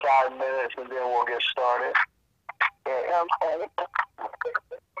5 minutes, and then we'll get started. Okay.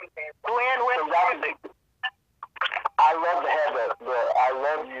 Glenn, I love to have the I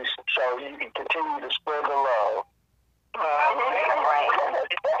love you, so you can continue to spread the love. Right.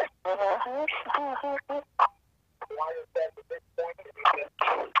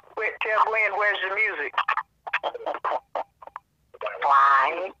 Tell Glenn, where's the music?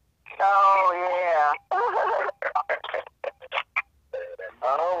 Fine. Oh, yeah.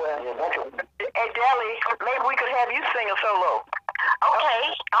 Oh, well. Hey, Deli, maybe we could have you sing a solo. Okay.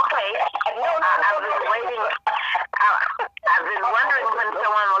 No, I've been waiting. I've been wondering when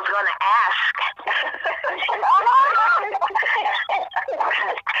someone was going to ask.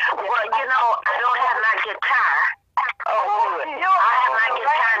 Well, I don't have my guitar. Oh, good. I'll have my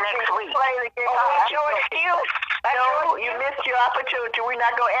guitar next week. What's your excuse? No, you missed your opportunity. We're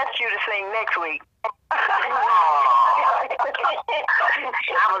not going to ask you to sing next week. I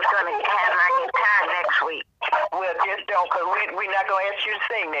was going to have my guitar next week. Well, just don't, because we're not going to ask you to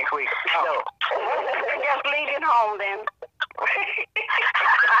sing next week. No. Just leave it home then.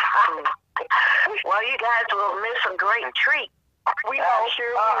 Well, you guys will miss a great treat. We know.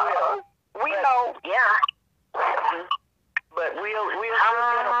 Sure we will. We know. Yeah. But we'll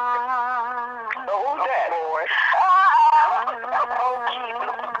Oh, who's that? Lord.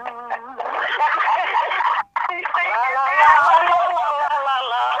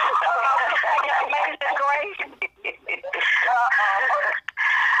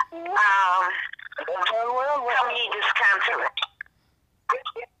 Community disconsolate.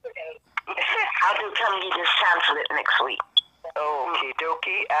 I'll do community disconsolate next week. Okay,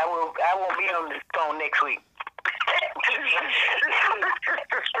 dokie. I won't be on the phone next week.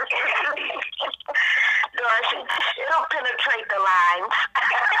 Dorothy, it'll penetrate the lines.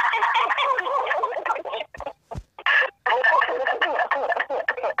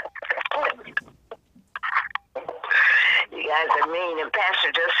 You guys are mean, and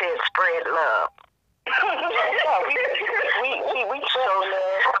Pastor just said spread love.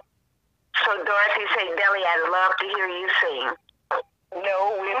 So Dorothy said, Deli, I'd love to hear you sing.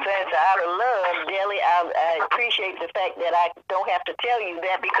 No, we're saying out of love, Deli. I appreciate the fact that I don't have to tell you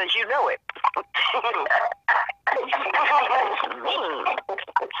that because you know it. That's mean.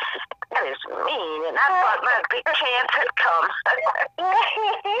 That is mean, and I thought my big chance had come.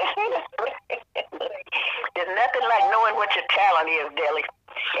 There's nothing like knowing what your talent is, Deli.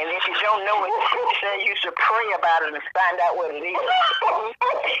 And if you don't know it, you should pray about it and find out what it is.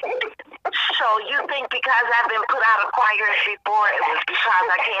 So you think because I've been put out of choirs before, it was because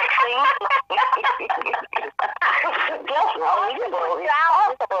I can't sing? That's possible. Now,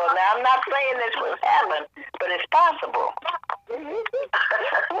 I'm not saying this will happen, but it's possible.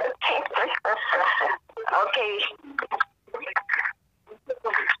 Okay.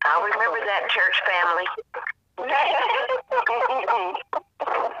 I'll remember that, church family.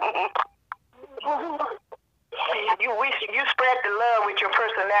 You spread the love with your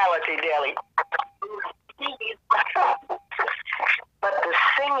personality, Deli. But the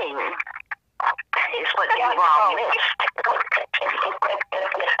singing is what you all missed.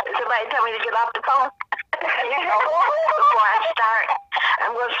 Somebody tell me to get off the phone? Before I start,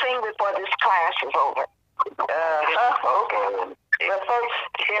 I'm going to sing before this class is over. Okay. Well, folks,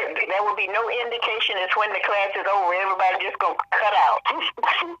 there will be no indication as when the class is over. Everybody just going to cut out.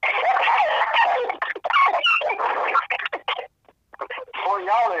 Boy,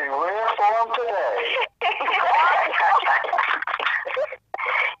 y'all are in rare form today.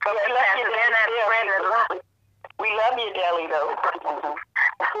 We love you, Deli, though.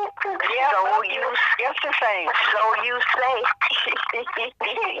 Yeah, so you say.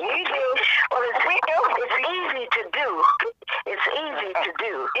 You do. Well, it's easy to do. It's easy to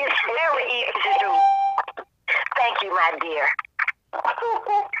do. It's very easy to do. Thank you, my dear.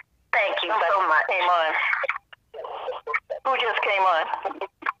 Thank you so much. Came on. Who just came on?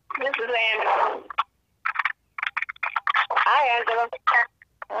 Mrs. Angela. Hi, Angela.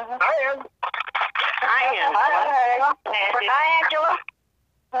 Hi, Angela. Hi, Angela.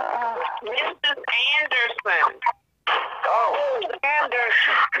 Mrs. Anderson. Oh,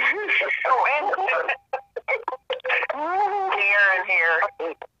 Anderson. Oh, Anderson. Here.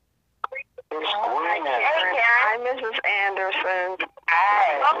 Hi, Mrs. Anderson. Hi.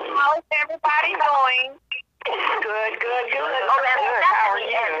 How's everybody doing? Good. Oh, that's good. How are you?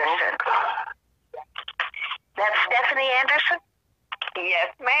 Anderson. That's Stephanie Anderson?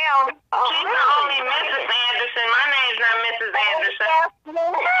 Yes, ma'am. She called me Mrs. Anderson. My name's not Mrs. Anderson.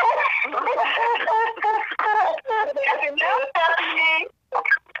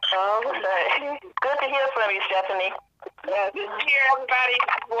 Good to hear from you, Stephanie. Just hear everybody's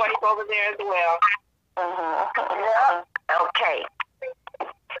voice over there as well. Yeah. Okay.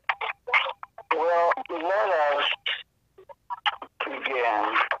 Well, let us begin.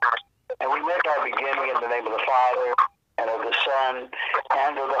 And we make our beginning in the name of the Father, and of the Son,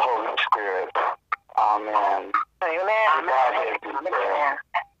 and of the Holy Spirit. Amen. Amen. Amen.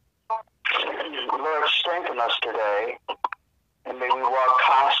 Lord, strengthen us today, and may we walk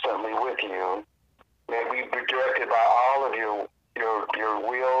constantly with you. May we be directed by all of your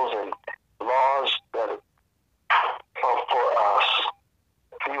wills and laws that are for us.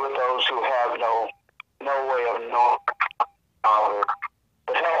 Be with those who have no way of knowing Father,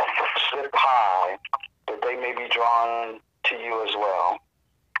 but help sit high that they may be drawn to you as well.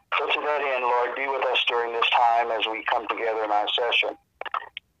 So to that end, Lord, be with us during this time as we come together in our session,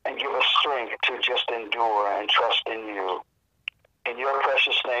 and give us strength to just endure and trust in you. In your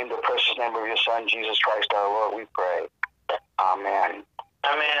precious name, the precious name of your Son, Jesus Christ our Lord, we pray. Amen.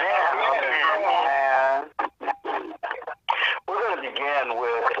 Amen. Amen. We're going to begin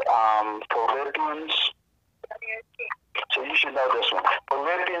with Philippians. So you should know this one.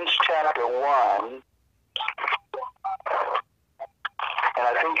 Philippians chapter 1. And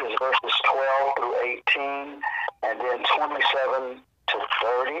I think it's verses 12 through 18, and then 27 to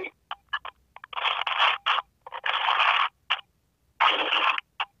 30.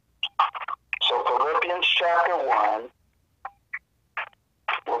 So Philippians chapter 1,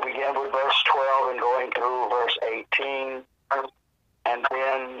 we'll begin with verse 12 and going through verse 18, and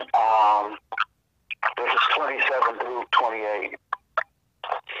then verses 27 through 28.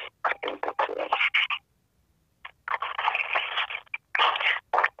 I think that's it.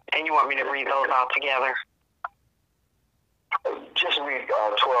 And you want me to read those all together? Just read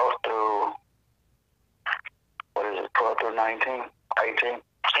 12 through, 12 through 19, 18?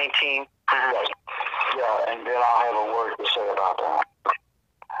 18. Yes. Yeah, and then I'll have a word to say about that.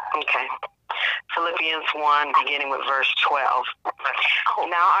 Okay. Philippians 1, beginning with verse 12.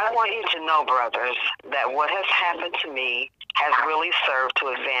 Now I want you to know, brothers, that what has happened to me has really served to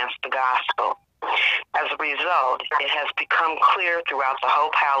advance the gospel. As a result, it has become clear throughout the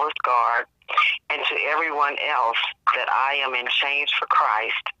whole palace guard and to everyone else that I am in chains for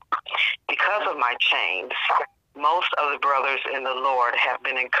Christ. Because of my chains, most of the brothers in the Lord have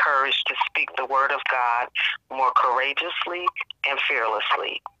been encouraged to speak the word of God more courageously and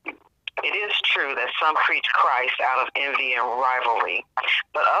fearlessly. It is true that some preach Christ out of envy and rivalry,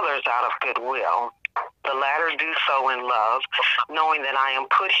 but others out of goodwill. The latter do so in love, knowing that I am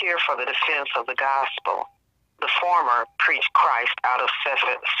put here for the defense of the gospel. The former preach Christ out of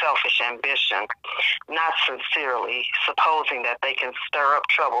selfish ambition, not sincerely, supposing that they can stir up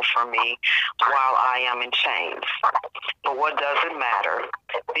trouble for me while I am in chains. But what does it matter?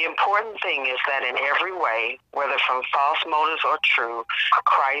 The important thing is that in every way, whether from false motives or true,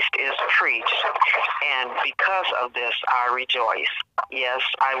 Christ is preached, and because of this I rejoice. Yes,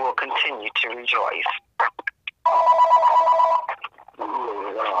 I will continue to rejoice.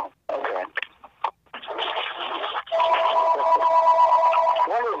 Okay.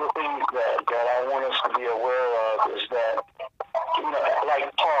 One of the things that I want us to be aware of is that,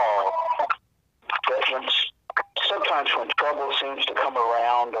 like Paul, that sometimes when trouble seems to come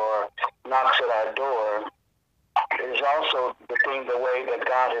around or knocks at our door, it is also the way that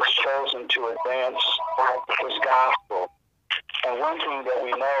God has chosen to advance his gospel. And one thing that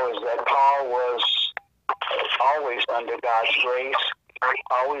we know is that Paul was always under God's grace,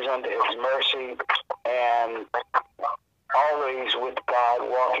 always under his mercy, and always with God,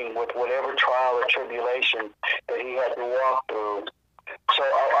 walking with whatever trial or tribulation that he had to walk through. So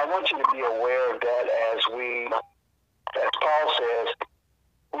I want you to be aware of that as Paul says,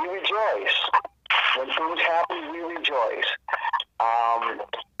 we rejoice. When things happen, we rejoice.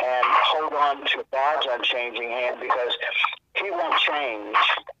 And hold on to God's unchanging hand, because he won't change.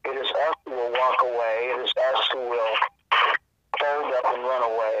 It is us who will walk away. It is us who will fold up and run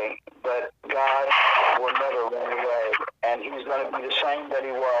away. But God will never run away. And he's going to be the same that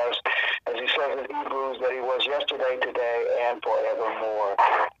he was, as he says in Hebrews, that he was yesterday, today, and forevermore.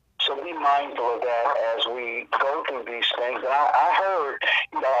 So be mindful of that as we go through these things. And I heard,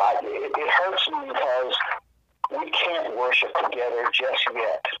 it hurts me because we can't worship together just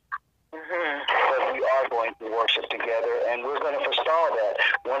yet. But we are going to worship together, and we're going to forestall that.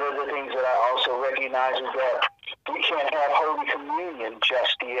 One of the things that I also recognize is that we can't have Holy Communion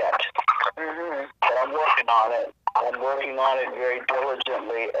just yet. But I'm working on it. I'm working on it very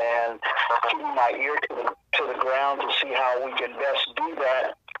diligently and keeping my ear to the ground to see how we can best do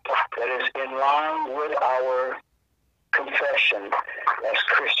that is in line with our confession as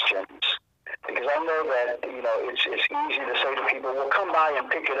Christians. Because because I know that, it's easy to say to people, well, come by and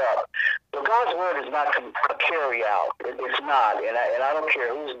pick it up. But God's word is not a carry out. It's not. And I don't care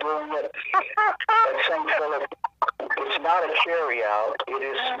who's doing it at St. Philip. It's not a carry out. It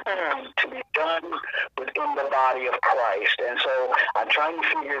is to be done within the body of Christ. And so I'm trying to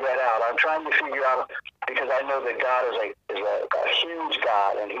figure that out. I'm trying to figure out, because I know that God is a huge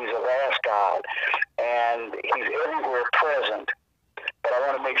God, and he's a vast God, and he's everywhere present. But I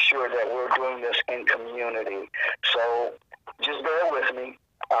want to make sure that we're doing this in community. So just bear with me.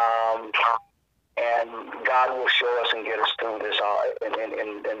 And God will show us and get us through this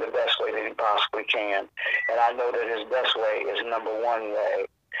in the best way that he possibly can. And I know that his best way is number one way.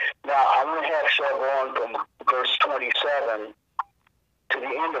 Now, I'm going to have Chevron from verse 27 to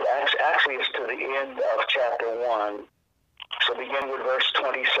the end of, actually it's to the end of chapter 1. So begin with verse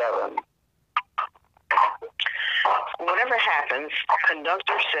 27. Whatever happens, conduct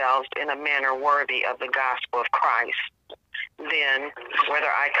yourselves in a manner worthy of the gospel of Christ. Then,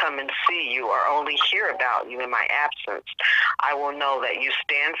 whether I come and see you or only hear about you in my absence, I will know that you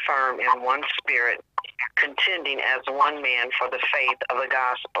stand firm in one spirit, contending as one man for the faith of the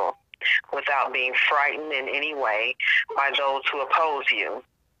gospel, without being frightened in any way by those who oppose you.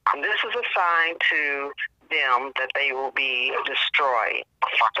 And this is a sign to them that they will be destroyed,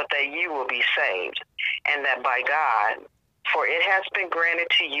 but that you will be saved, and that by God. For it has been granted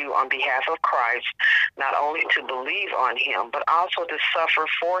to you on behalf of Christ not only to believe on him, but also to suffer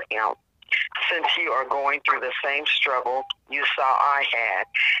for him, since you are going through the same struggle you saw I had,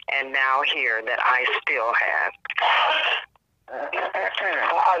 and now hear that I still have.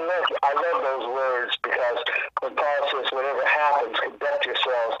 I love those words, because when Paul says, whatever happens, conduct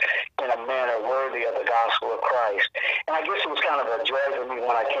yourselves in a manner worthy of the gospel of Christ. And I guess it was kind of a joy for me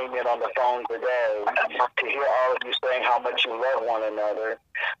when I came in on the phone today to hear all of you saying how much you love one another.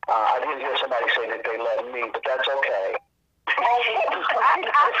 I didn't hear somebody say that they love me, but that's okay. I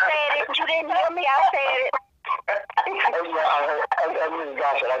said it. You didn't hear me. I said it. I mean,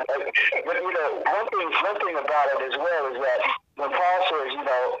 gosh, but one thing about it as well is that when Paul says,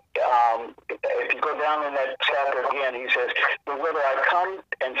 if you go down in that chapter again, he says, but whether I come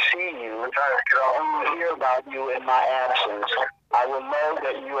and see you or only hear about you in my absence, I will know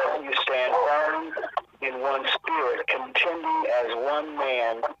that you stand firm in one spirit, contending as one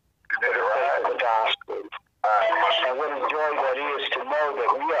man for the faith of the gospel. And what a joy that is to know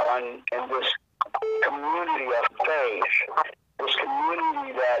that we are in this community of faith, this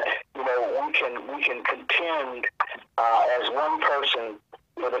community that we can contend as one person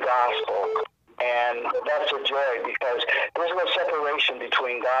for the gospel. And that's a joy, because there's no separation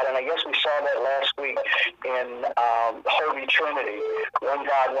between God. And I guess we saw that last week in Holy Trinity. One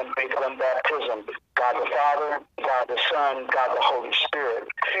God, one faith, one baptism. God the Father, God the Son, God the Holy Spirit.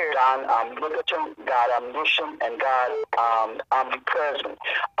 God omnipotent, God omniscient, and God omnipresent.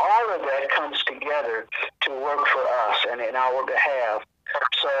 All of that comes together to work for us and in our behalf.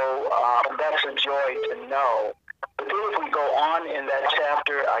 So that's a joy to know. But then if we go on in that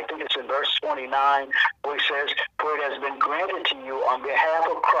chapter, I think it's in verse 29, where he says, for it has been granted to you on behalf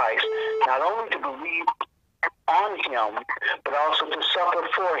of Christ, not only to believe on him, but also to suffer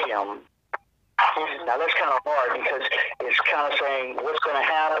for him. Now that's kind of hard, because it's kind of saying what's going to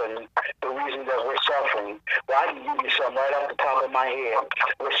happen, the reason that we're suffering. Well, I can give you some right off the top of my head.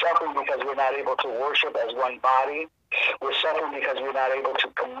 We're suffering because we're not able to worship as one body. We're suffering because we're not able to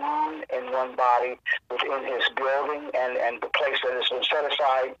commune in one body within his building and the place that has been set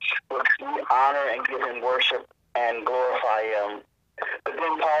aside where we honor and give him worship and glorify him. But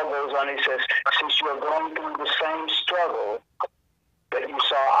then Paul goes on, he says, since you are going through the same struggle that you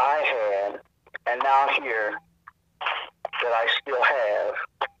saw I had, and now hear that I still have.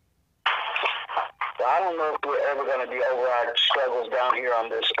 So I don't know if we're ever going to be over our struggles down here on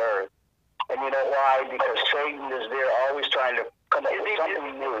this earth. And you know why? Because Satan is there always trying to come up with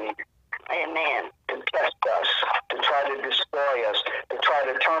something new. Amen. To test us, to try to destroy us, to try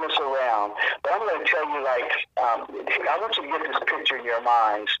to turn us around. But I'm going to tell you, I want you to get this picture in your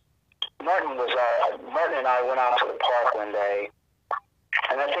minds. Martin and I went out to the park one day,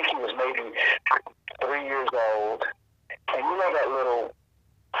 and I think he was maybe 3 years old. And you know that little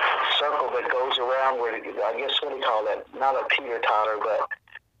circle that goes around where, I guess, what do you call that? Not a teeter-totter, but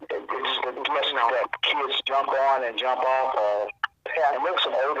it's the lesson that kids jump on and jump off of. And there were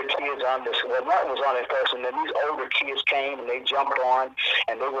some older kids on this. Well, Martin was on it first, and then these older kids came and they jumped on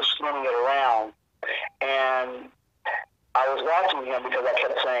and they were spinning it around. And I was watching him because I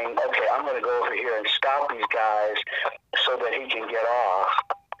kept saying, okay, I'm going to go over here and stop these guys so that he can get off.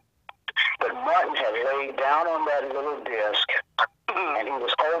 But Martin had laid down on that little disc, and he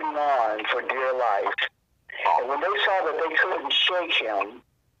was holding on for dear life. And when they saw that they couldn't shake him,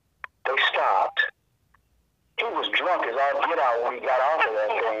 they stopped. He was drunk as all get out when he got off of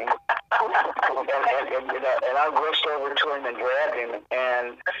that thing. And I rushed over to him and grabbed him,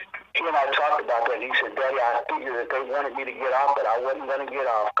 and he and I talked about that. And he said, Daddy, I figured that they wanted me to get off, but I wasn't going to get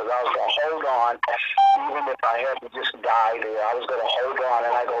off because I was going to hold on, even if I had to just die there. I was going to hold on.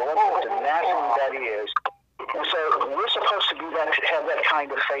 And I go, what the nasty that is. And so we're supposed to do that, to have that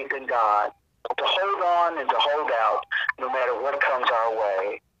kind of faith in God, to hold on and to hold out no matter what comes our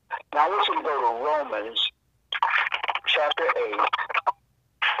way. Now I want you to go to Romans chapter 8.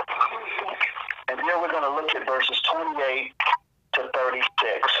 And here we're going to look at verses 28 to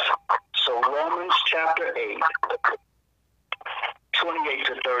 36. So Romans chapter 8, 28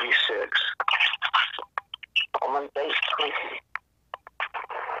 to 36. Romans 8,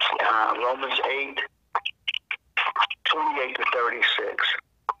 Romans 8, 28 to 36.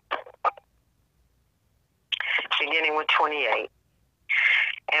 Beginning with 28.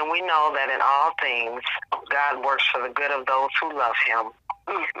 And we know that in all things, God works for the good of those who love him,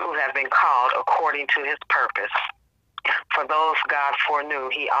 who have been called according to his purpose. For those God foreknew,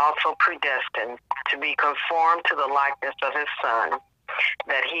 he also predestined to be conformed to the likeness of his Son,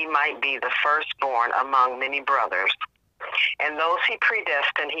 that he might be the firstborn among many brothers. And those he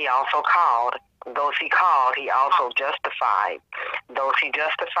predestined, he also called. Those he called, he also justified. Those he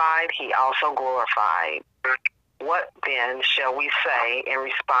justified, he also glorified. What then shall we say in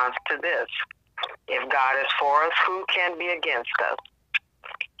response to this? If God is for us, who can be against us?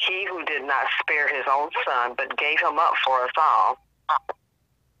 He who did not spare his own Son, but gave him up for us all,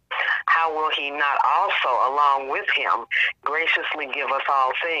 how will he not also, along with him, graciously give us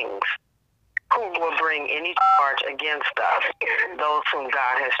all things? Who will bring any charge against us, those whom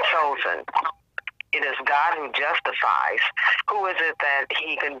God has chosen? It is God who justifies. Who is it that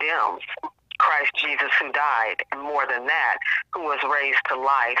he condemns? Christ Jesus, who died, and more than that, who was raised to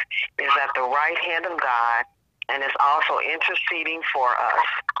life, is at the right hand of God and is also interceding for us.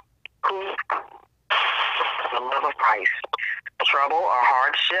 Who, the love of Christ, trouble or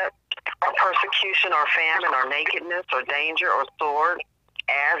hardship, or persecution or famine or nakedness or danger or sword,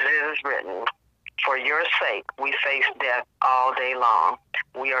 as it is written, for your sake we face death all day long.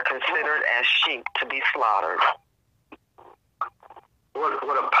 We are considered as sheep to be slaughtered. What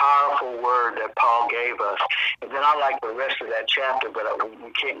a powerful word that Paul gave us. And then I like the rest of that chapter, but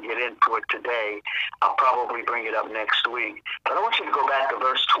we can't get into it today. I'll probably bring it up next week. But I want you to go back to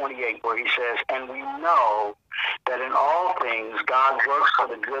verse 28 where he says, and we know that in all things God works for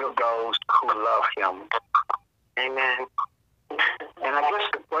the good of those who love him. Amen. And I guess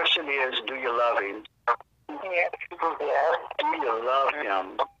the question is, do you love him? Yes. Yes. Do you love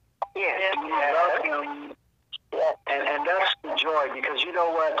him? Yes. Do you love him? And that's the joy, because you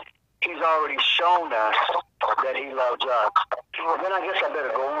know what? He's already shown us that he loves us. Well, then I guess I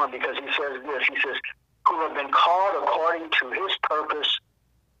better go on, because he says this. He says, who have been called according to his purpose,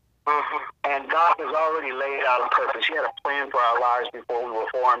 and God has already laid out a purpose. He had a plan for our lives before we were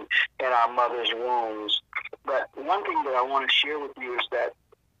formed in our mother's wombs. But one thing that I want to share with you is that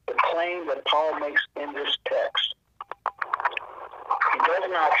the claim that Paul makes in this text, he does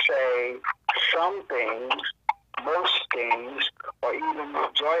not say some things, most things, or even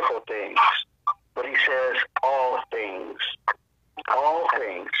joyful things, but he says all things. All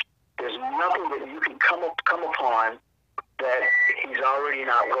things. There's nothing that you can come upon that he's already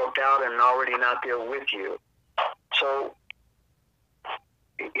not worked out and already not there with you. So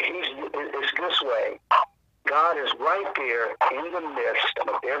it's this way. God is right there in the midst of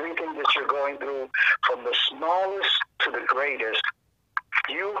everything that you're going through, from the smallest to the greatest.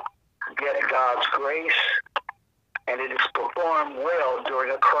 You get God's grace, and it is performed well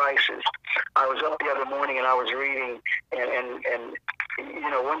during a crisis. I was up the other morning and I was reading, and you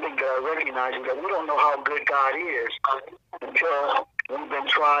know, one thing that I recognize is that we don't know how good God is until we've been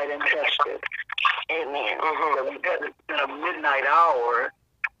tried and tested. Amen. That we've had a midnight hour,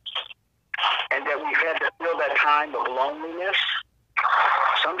 and that we've had to feel that time of loneliness.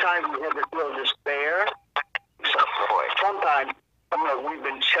 Sometimes we have to feel despair. Sometimes, you know, we've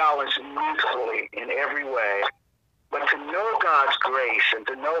been challenged mentally in every way. But to know God's grace and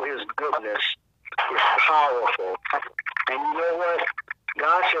to know his goodness is powerful. And you know what?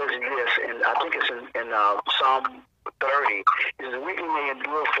 God says this, and I think it's in Psalm 30, is the weeping may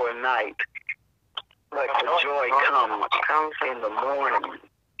endure for a night, but the joy comes in the morning.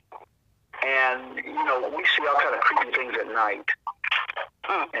 And, you know, we see all kind of creepy things at night,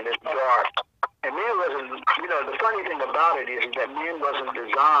 and it's dark. And man wasn't, you know, the funny thing about it is that man wasn't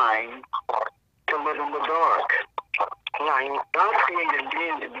designed to live in the dark. Right. God created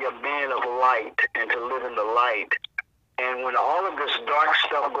men to be a man of light and to live in the light. And when all of this dark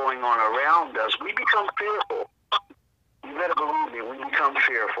stuff going on around us, we become fearful. You better believe me, we become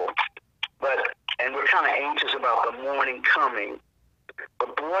fearful. And we're kind of anxious about the morning coming.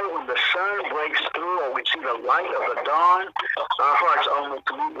 But boy, when the sun breaks through or we see the light of the dawn, our hearts almost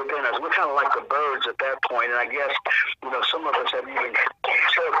leap within us. We're kind of like the birds at that point. And I guess, some of us have even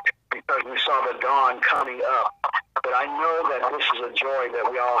choked because we saw the dawn coming up. But I know that this is a joy that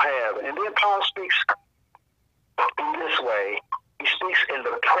we all have. And then Paul speaks in this way. He speaks in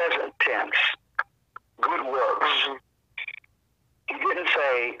the present tense. Good works. He didn't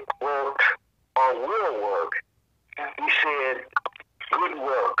say work or will work. He said good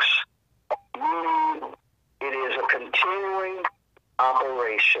works, meaning it is a continuing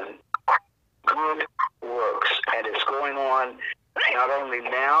operation. Good works. And it's going on not only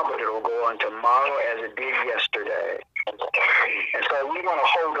now, but it will go on tomorrow as it did yesterday. And so we want to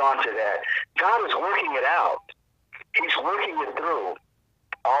hold on to that. God is working it out. He's working it through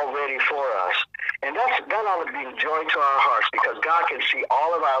already for us. And that ought to be joy to our hearts, because God can see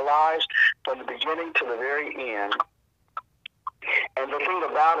all of our lives from the beginning to the very end. And the thing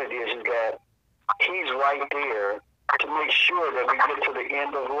about it is that he's right there to make sure that we get to the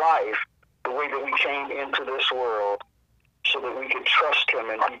end of life the way that we came into this world, so that we can trust him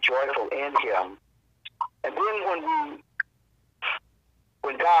and be joyful in him. And then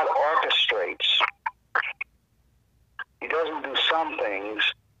when God orchestrates, he doesn't do some things,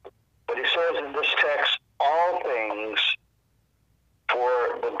 but he says in this text, all things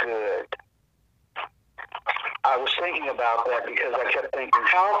for the good. I was thinking about that because I kept thinking,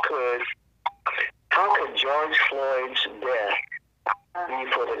 how could George Floyd's death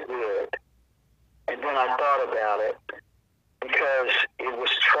be for the good? And then I thought about it, because it was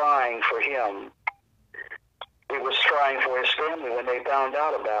trying for him. It was trying for his family when they found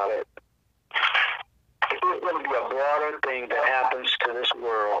out about it. There's going to be a broader thing that happens to this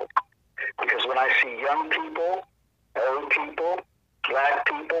world. Because when I see young people, old people, black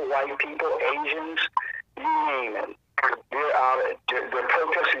people, white people, Asians, you name it, they're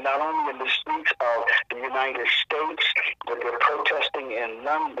protesting not only in the streets of the United States, but they're protesting in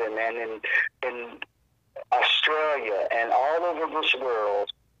London and in Australia and all over this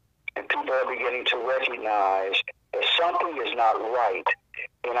world. And people are beginning to recognize that something is not right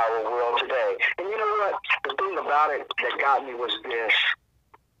in our world today. And you know what? The thing about it that got me was this.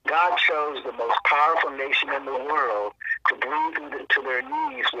 God chose the most powerful nation in the world to bring them to their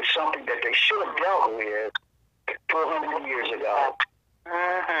knees with something that they should have dealt with 400 years ago.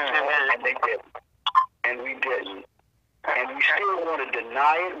 And they didn't. And we didn't. And we still want to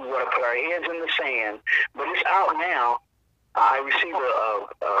deny it. We want to put our heads in the sand. But it's out now. I received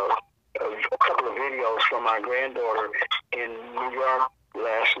a couple of videos from my granddaughter in New York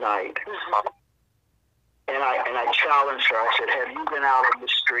last night. And I challenged her. I said, have you been out on the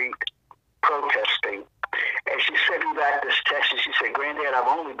street protesting? And she sent me back this text, and she said, Granddad, I've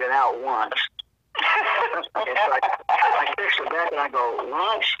only been out once. And so I text her back, and I go,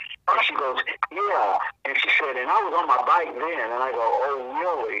 once? And she goes, yeah. And she said, and I was on my bike then. And I go, oh,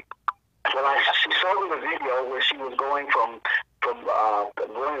 really? Well, she showed me the video where she was going from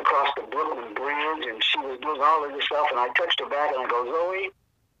going across the Brooklyn Bridge, and she was doing all of this stuff. And I text her back, and I go, Zoe,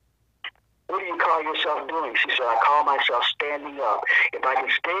 what do you call yourself doing? She said, I call myself standing up. If I can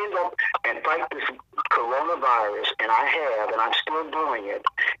stand up and fight this coronavirus, and I have, and I'm still doing it,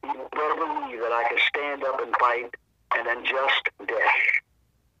 you better believe that I can stand up and fight an unjust death.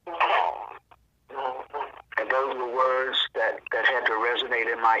 And those were words that had to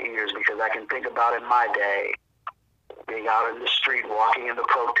resonate in my ears, because I can think about in my day, being out in the street, walking in the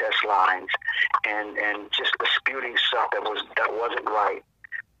protest lines, and just disputing stuff that wasn't right.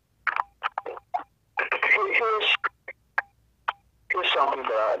 Here's something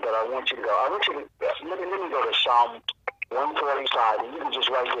that I want you to go. I want you to let me go to Psalm 145, and you can just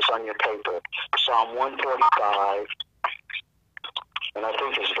write this on your paper. Psalm 145, and I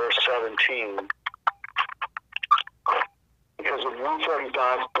think it's verse 17. Because in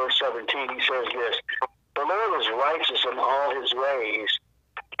 145, verse 17, he says this: the Lord is righteous in all his ways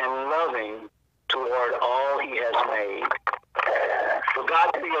and loving toward all he has made. For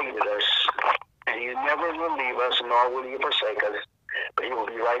God created us, and he never will leave us, nor will he forsake us, but he will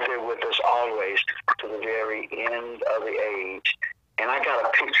be right there with us always to the very end of the age. And I got a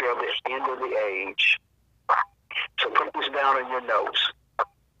picture of the end of the age. So put this down in your notes.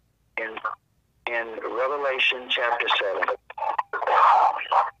 In Revelation chapter 7.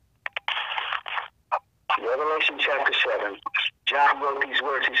 Revelation chapter 7. John wrote these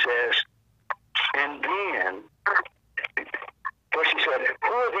words. He says, and then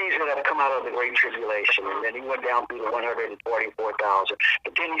out of the great tribulation. And then he went down through the 144,000.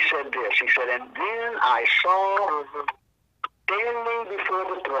 But then he said this. He said, and then I saw standing before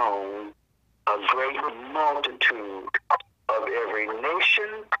the throne a great multitude of every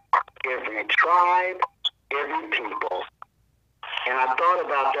nation, every tribe, every people. And I thought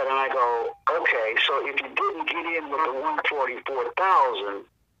about that, and I go, okay, so if you didn't get in with the 144,000,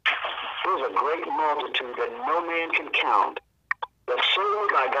 there's a great multitude that no man can count, but solely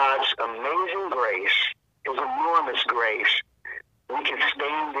by God's amazing grace, his enormous grace, we can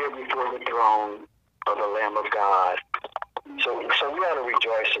stand there before the throne of the Lamb of God. So we ought to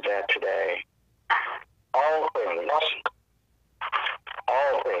rejoice at that today. All things.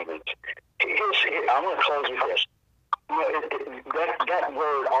 I'm going to close with this. You know, that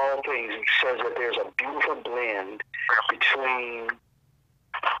word, all things, says that there's a beautiful blend between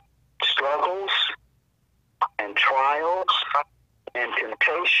struggles and trials and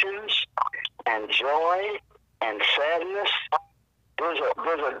temptations and joy and sadness. There's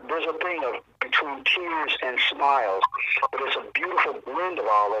a thing of between tears and smiles, but it's a beautiful blend of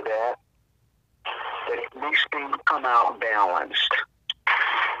all of that makes things come out balanced.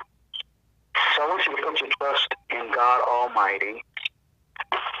 So I want you to put your trust in God Almighty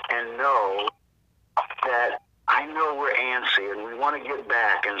and know that I know we're antsy and we want to get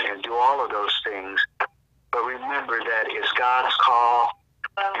back and do all of those things, but remember that it's God's call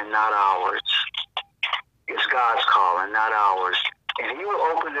and not ours. It's God's call and not ours. And he will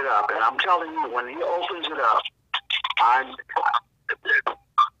open it up. And I'm telling you, when he opens it up, I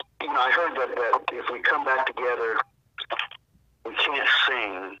heard that if we come back together, we can't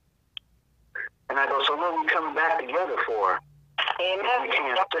sing. And I go, so what are we coming back together for? If we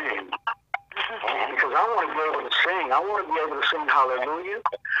can't sing. Because I want to be able to sing. I want to be able to sing hallelujah.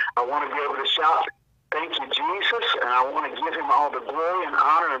 I want to be able to shout, thank you, Jesus. And I want to give him all the glory and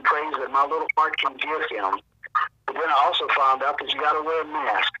honor and praise that my little heart can give him. But then I also found out that you got to wear a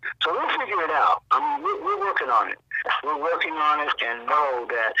mask. So we'll figure it out. I mean, we're working on it. We're working on it, and know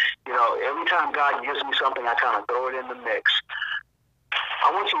that, every time God gives me something, I kind of throw it in the mix.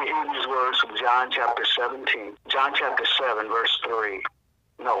 I want you to hear these words from John chapter 7, verse 3.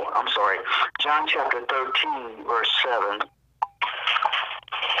 No, I'm sorry. John chapter 13, verse 7.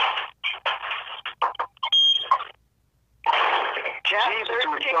 Jesus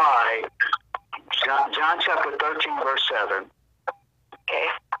replied, John chapter 13, verse 7. Okay.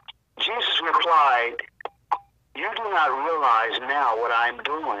 Jesus replied, you do not realize now what I'm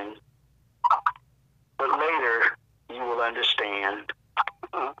doing, but later you will understand.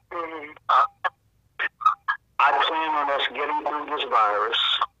 Mm-hmm. I plan on us getting through this virus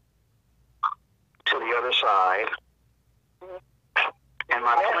to the other side. And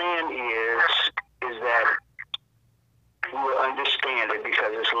my plan is that we will understand it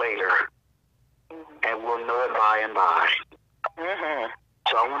because it's later. And we'll know it by and by. Mm-hmm.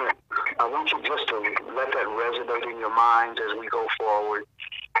 So I want you just to let that resonate in your minds as we go forward.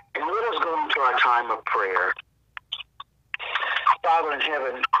 And let us go into our time of prayer. Father in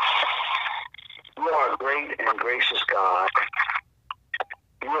heaven, you are a great and gracious God.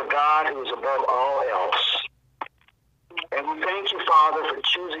 You are God who is above all else. And we thank you, Father, for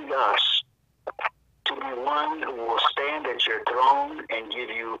choosing us to be one who will stand at your throne and give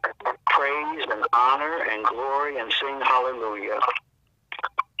you praise and honor and glory and sing hallelujah.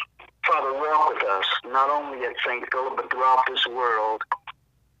 Father, walk with us, not only at St. Philip, but throughout this world,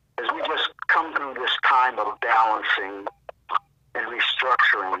 as we just come through this time of balancing and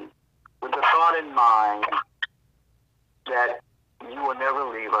restructuring, with the thought in mind that you will never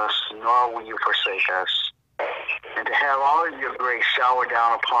leave us, nor will you forsake us, and to have all of your grace shower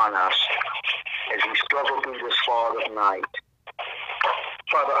down upon us as we struggle through this fog of night.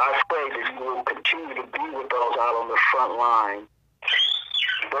 Father, I pray that you will continue to be with those out on the front line,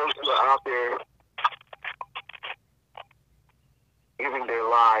 those who are out there giving their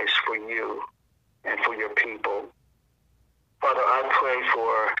lives for you and for your people. Father, I pray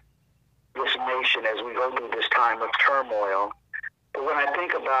for this nation as we go through this time of turmoil. But when I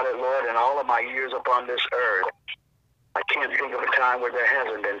think about it, Lord, in all of my years upon this earth, I can't think of a time where there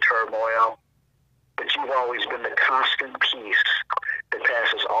hasn't been turmoil. But you've always been the constant peace that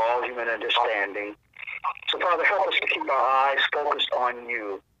passes all human understanding. So, Father, help us to keep our eyes focused on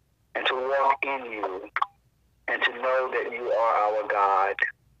you and to walk in you and to know that you are our God.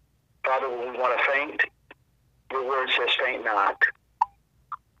 Father, when we want to faint, your word says faint not.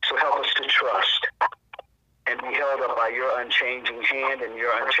 So help us to trust and be held up by your unchanging hand and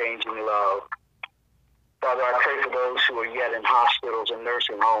your unchanging love. Father, I pray for those who are yet in hospitals and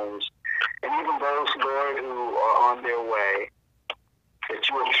nursing homes, and even those, Lord, who are on their way. that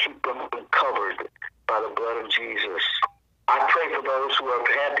you will keep them covered by the blood of Jesus. I pray for those who have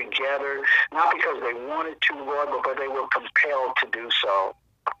had to gather, not because they wanted to, Lord, but because they were compelled to do so,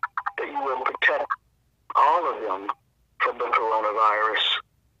 that you will protect all of them from the coronavirus.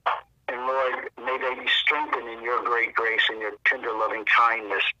 And Lord, may they be strengthened in your great grace and your tender loving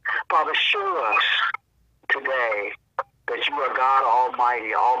kindness. Father, show us today that you are God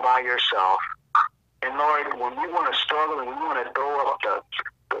Almighty, all by yourself. And Lord, when we want to struggle and we want to throw up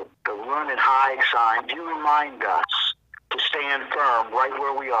the run and hide sign, you remind us to stand firm right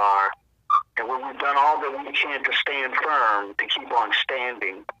where we are. And when we've done all that we can to stand firm, to keep on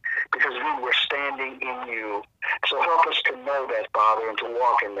standing, because we're standing in you. So help us to know that, Father, and to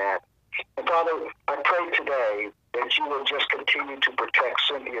walk in that. And Father, I pray today that you will just continue to protect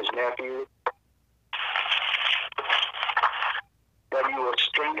Cynthia's nephew, that you will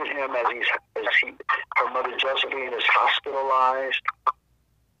strengthen him as her mother Josephine is hospitalized.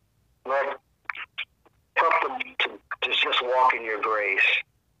 Lord, help them to just walk in your grace.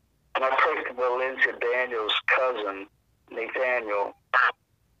 And I pray for Valencia Daniel's cousin, Nathaniel,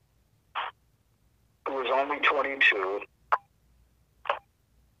 who is only 22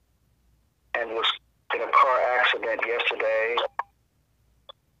 and was in a car accident yesterday,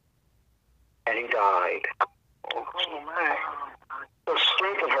 and he died. Oh, my. So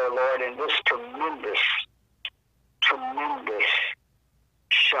strengthen her, Lord, in this tremendous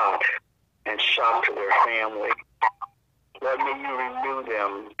shock to their family. Lord, may you renew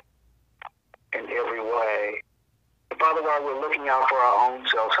them in every way. And Father, while we're looking out for our own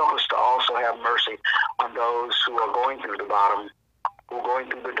selves, help us to also have mercy on those who are going through the bottom, who are going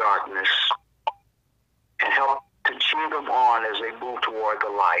through the darkness, and help to cheer them on as they move toward the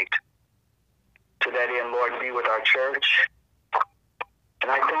light. To that end, Lord, be with our church.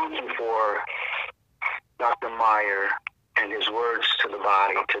 And I thank you for Dr. Meyer and his words to the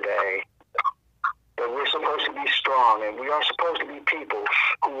body today. That we're supposed to be strong, and we are supposed to be people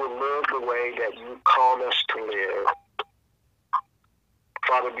who will live the way that you called us to live.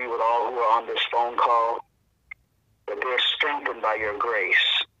 Father, be with all who are on this phone call, that they're strengthened by your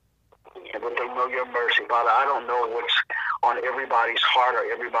grace, and that they know your mercy. Father, I don't know what's on everybody's heart or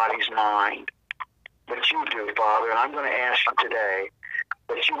everybody's mind, but you do, Father, and I'm going to ask you today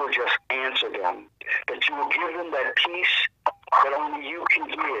that you will just answer them, that you will give them that peace that only you can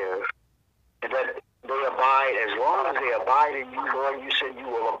give, and that they abide. As long as they abide in you, Lord, you said you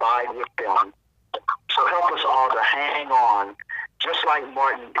will abide with them. So help us all to hang on, just like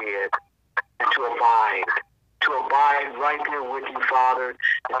Martin did, and to abide right there with you, Father,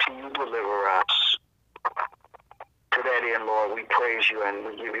 until you deliver us. To that end, Lord, we praise you and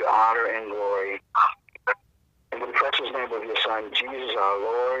we give you honor and glory. In the precious name of your Son, Jesus our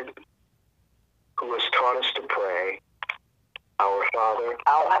Lord, who has taught us to pray, our Father, who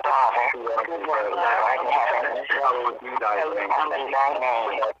art in heaven, hallowed be thy name. Thy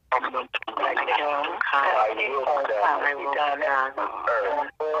will be done on earth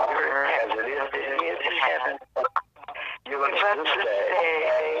as it is in heaven. Give us this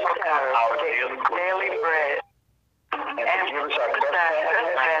day our daily bread, and forgive us our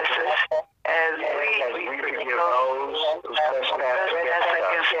trespasses, as we forgive those who trespass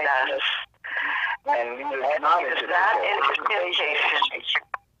against us. And lead us not into temptation,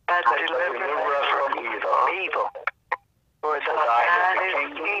 but deliver us from evil. For thine is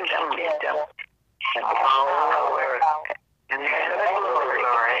the kingdom, and the power, and the glory,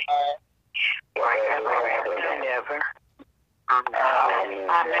 forever and ever.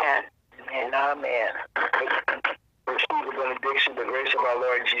 Amen. And amen. Receive the benediction, the grace of our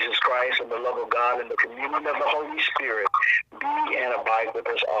Lord Jesus Christ, and the love of God, and the communion of the Holy Spirit be and abide with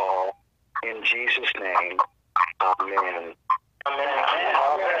us all. In Jesus' name, amen.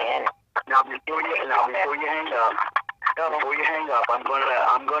 Amen. Now, before you hang up, I'm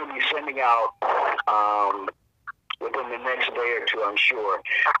gonna be sending out within the next day or two, I'm sure.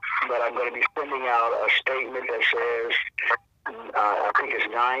 But I'm going to be sending out a statement that says, I think it's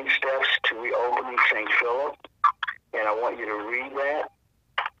 9 steps to reopening St. Philip, and I want you to read that.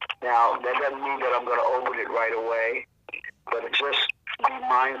 Now, that doesn't mean that I'm going to open it right away, but just be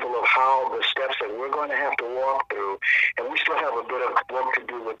mindful of how the steps that we're going to have to walk through, and we still have a bit of work to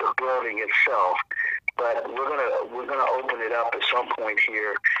do with the building itself, but we're gonna open it up at some point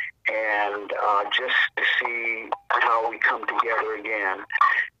here, and just to see how we come together again.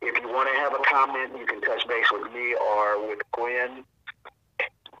 If you want to have a comment, you can touch base with me or with Gwen,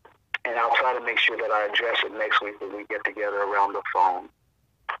 and I'll try to make sure that I address it next week when we get together around the phone.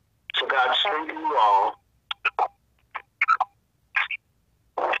 So God strengthen you all.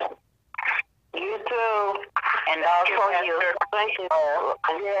 You too. And for you. Thank you.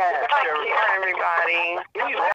 Yes. Thank you, everybody.